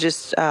me to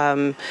just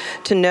to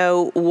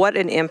know what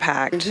an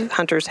impact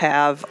hunters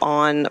have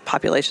on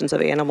populations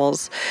of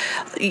animals.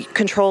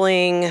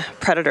 Controlling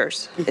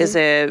predators is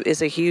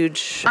a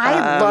huge.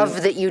 I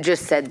love that you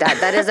just said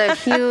that. That is a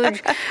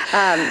huge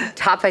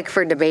topic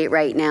for debate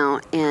right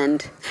now,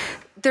 and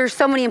there's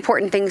so many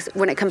important things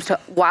when it comes to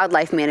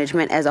wildlife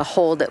management as a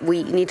whole that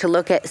we need to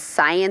look at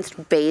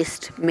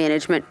science-based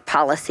management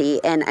policy.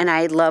 And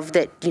I love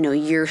that,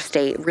 your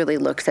state really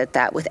looks at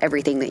that with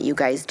everything that you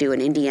guys do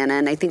in Indiana.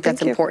 And I think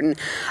that's important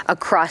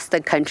across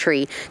the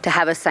country to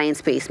have a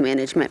science-based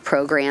management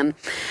program.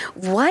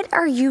 What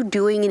are you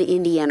doing in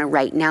Indiana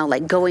right now,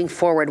 like going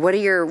forward? What are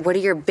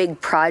your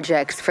big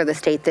projects for the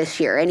state this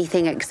year?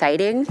 Anything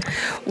exciting?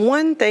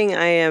 One thing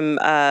I am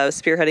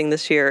spearheading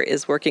this year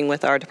is working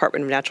with our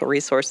Department of Natural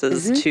Resources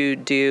to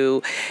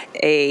do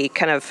a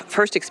kind of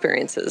first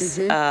experiences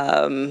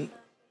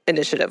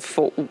initiative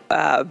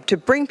to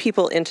bring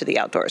people into the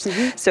outdoors.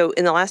 So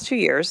in the last 2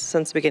 years,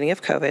 since the beginning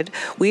of COVID,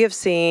 we have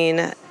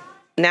seen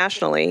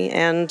nationally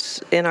and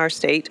in our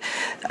state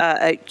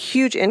a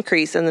huge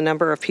increase in the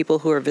number of people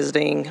who are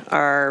visiting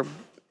our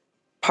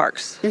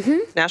parks,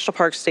 national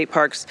parks, state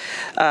parks,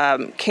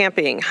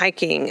 camping,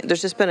 hiking.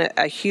 There's just been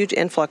a huge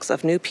influx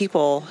of new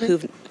people who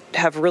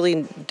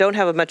don't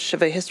have much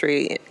of a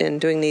history in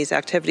doing these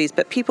activities,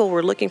 but people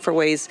were looking for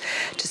ways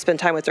to spend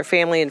time with their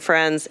family and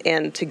friends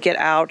and to get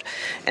out,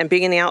 and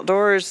being in the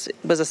outdoors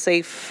was a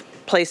safe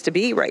place to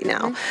be right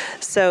now.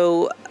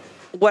 So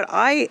what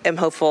I am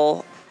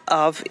hopeful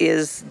of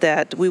is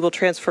that we will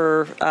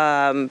transfer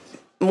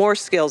more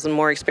skills and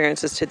more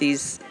experiences to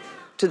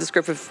this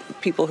group of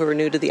people who are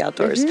new to the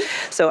outdoors.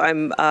 So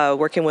I'm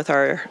working with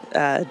our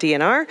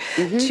DNR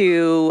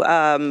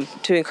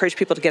to encourage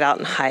people to get out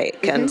and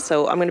hike. And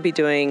so I'm going to be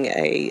doing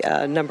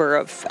a number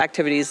of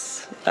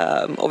activities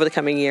over the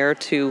coming year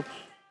to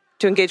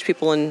engage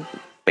people in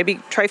maybe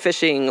try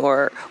fishing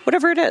or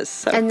whatever it is.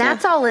 So, and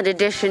that's all in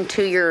addition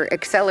to your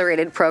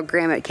accelerated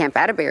program at Camp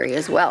Atterbury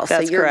as well.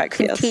 That's so you're correct,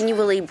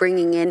 continually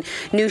bringing in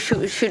new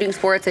shooting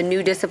sports and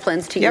new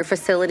disciplines to your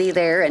facility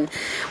there. And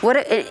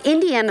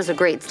Indiana's a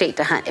great state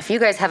to hunt. If you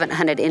guys haven't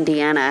hunted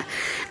Indiana,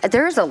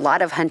 there's a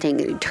lot of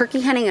hunting.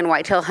 Turkey hunting and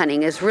whitetail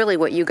hunting is really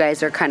what you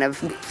guys are kind of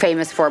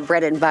famous for,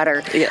 bread and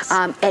butter. Yes.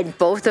 And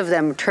both of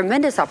them,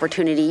 tremendous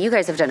opportunity. You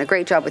guys have done a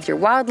great job with your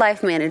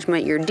wildlife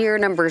management. Your deer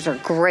numbers are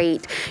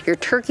great. Your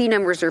turkey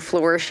numbers numbers are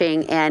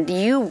flourishing, and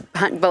you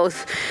hunt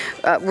both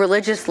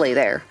religiously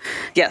there.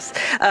 Yes.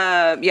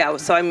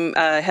 So I'm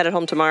headed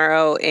home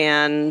tomorrow,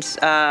 and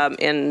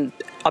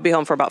I'll be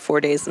home for about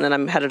 4 days, and then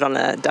I'm headed on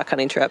a duck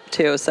hunting trip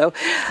too. So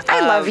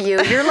I love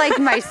you. You're like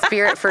my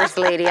spirit first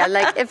lady. I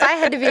like, if I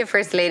had to be a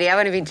first lady, I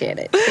want to be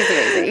Janet. She's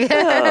amazing.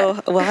 Oh,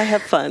 well, I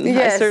have fun.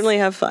 Yes. I certainly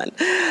have fun.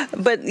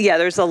 But yeah,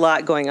 there's a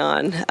lot going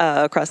on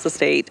across the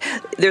state.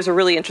 There's a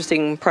really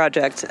interesting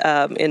project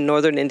in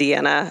northern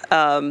Indiana.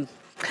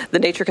 The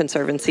Nature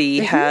Conservancy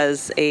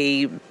has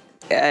a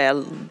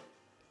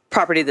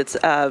property that's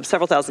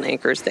several thousand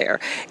acres there,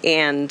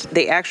 and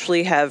they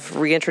actually have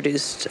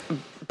reintroduced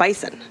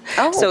bison.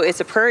 Oh. So it's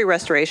a prairie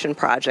restoration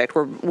project.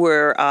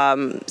 We're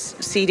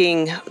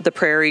seeding the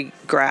prairie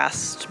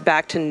grass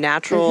back to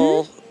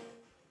natural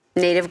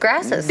native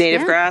grasses.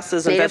 Native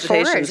grasses and native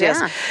vegetations, forage,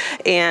 yes.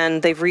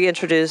 And they've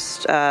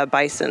reintroduced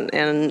bison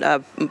and a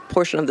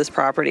portion of this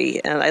property,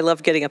 and I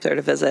love getting up there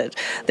to visit.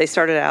 They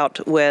started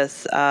out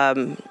with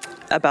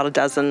about a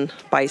dozen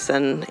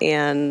bison,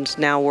 and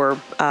now we're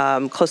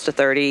close to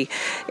 30.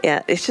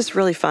 Yeah, it's just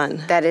really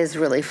fun. That is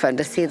really fun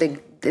to see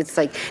it's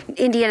like,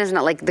 Indiana's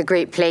not like the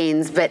Great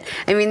Plains, but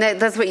I mean,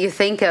 that's what you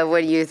think of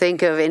when you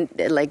think of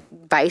like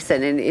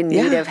bison in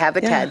native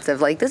habitats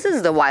of like, this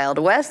is the Wild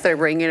West. They're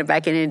bringing it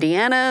back in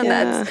Indiana.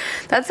 And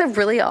that's a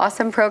really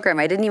awesome program.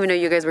 I didn't even know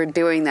you guys were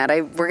doing that.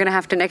 We're going to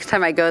have to, next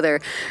time I go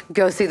there,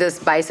 go see this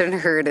bison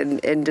herd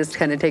and just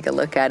kind of take a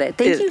look at it.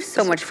 Thank you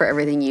so much for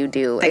everything you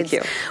do. Thank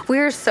you.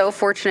 We're so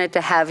fortunate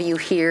to have you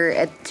here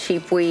at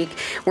Sheep Week.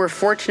 We're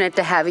fortunate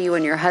to have you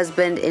and your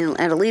husband in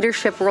a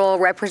leadership role,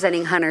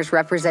 representing hunters,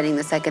 representing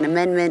the Second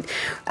Amendment,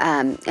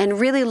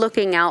 and really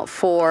looking out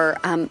for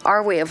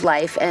our way of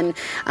life and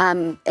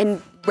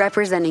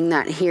representing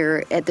that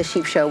here at the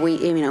Sheep Show.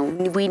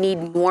 We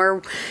need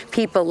more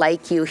people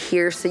like you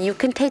here, so you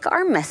can take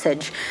our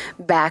message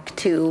back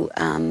to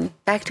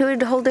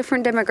a whole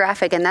different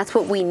demographic, and that's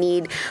what we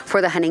need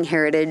for the hunting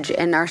heritage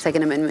and our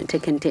Second Amendment to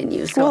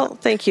continue. So, well,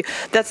 thank you.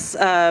 That's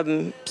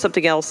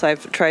something else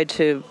I've tried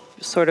to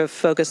sort of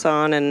focus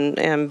on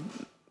and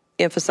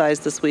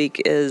emphasize this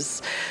week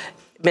is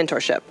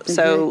mentorship.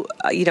 So,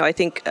 I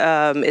think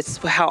it's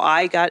how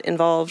I got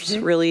involved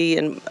really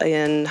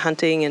in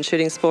hunting and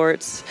shooting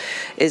sports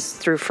is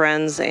through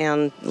friends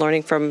and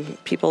learning from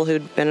people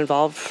who'd been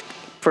involved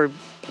for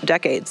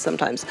decades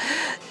sometimes.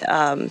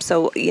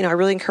 So, I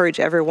really encourage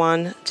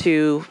everyone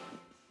to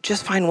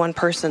just find one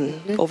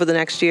person over the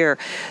next year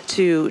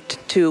to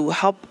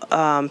help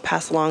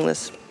pass along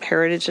this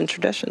heritage and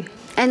tradition.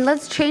 And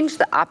let's change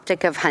the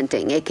optic of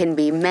hunting. It can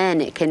be men,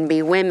 it can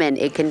be women,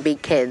 it can be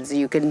kids,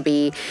 you can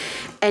be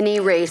any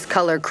race,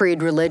 color,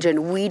 creed,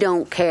 religion. We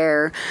don't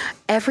care.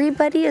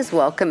 Everybody is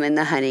welcome in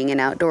the hunting and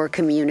outdoor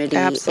community.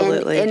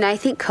 Absolutely. And I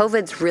think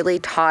COVID's really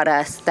taught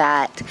us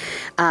that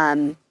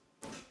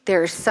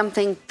there's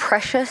something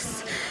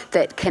precious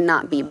that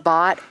cannot be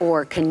bought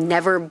or can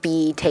never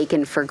be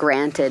taken for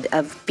granted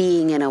of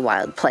being in a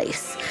wild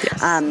place.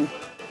 Yes.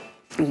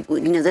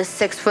 This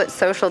 6 foot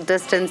social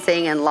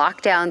distancing and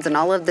lockdowns and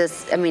all of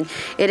this, I mean,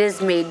 it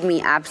has made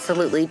me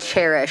absolutely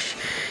cherish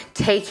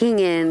taking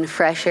in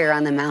fresh air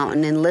on the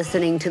mountain and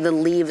listening to the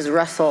leaves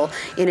rustle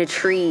in the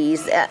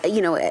trees,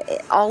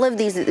 all of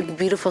these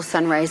beautiful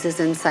sunrises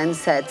and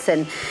sunsets.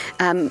 And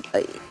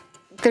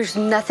there's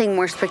nothing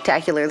more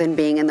spectacular than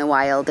being in the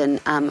wild,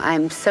 and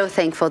I'm so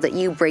thankful that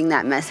you bring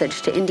that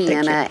message to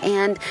Indiana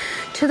and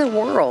to the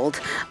world,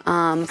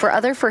 for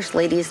other First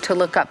Ladies to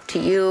look up to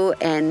you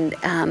and,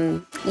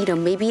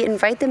 maybe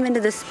invite them into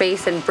this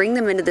space and bring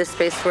them into this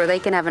space where they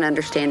can have an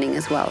understanding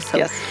as well.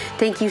 So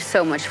thank you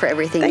so much for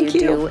everything you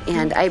do,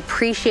 and I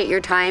appreciate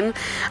your time.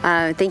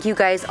 Thank you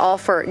guys all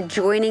for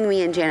joining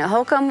me and Janet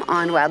Holcomb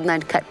on Wild and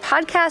Uncut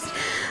Podcast,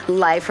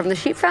 live from the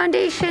Sheep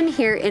Foundation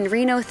here in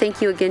Reno.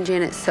 Thank you again,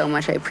 Janet, so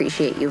much. I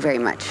appreciate you very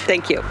much.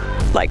 Thank you.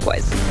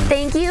 Likewise.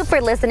 Thank you for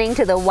listening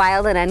to the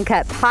Wild and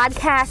Uncut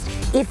Podcast.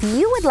 If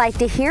you would like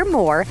to hear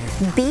more,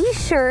 be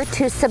sure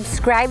to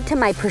subscribe to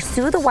my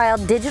Pursue the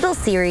Wild digital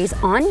series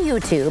on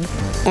YouTube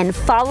and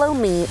follow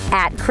me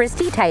at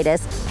Christy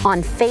Titus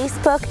on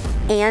Facebook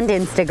and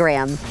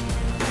Instagram.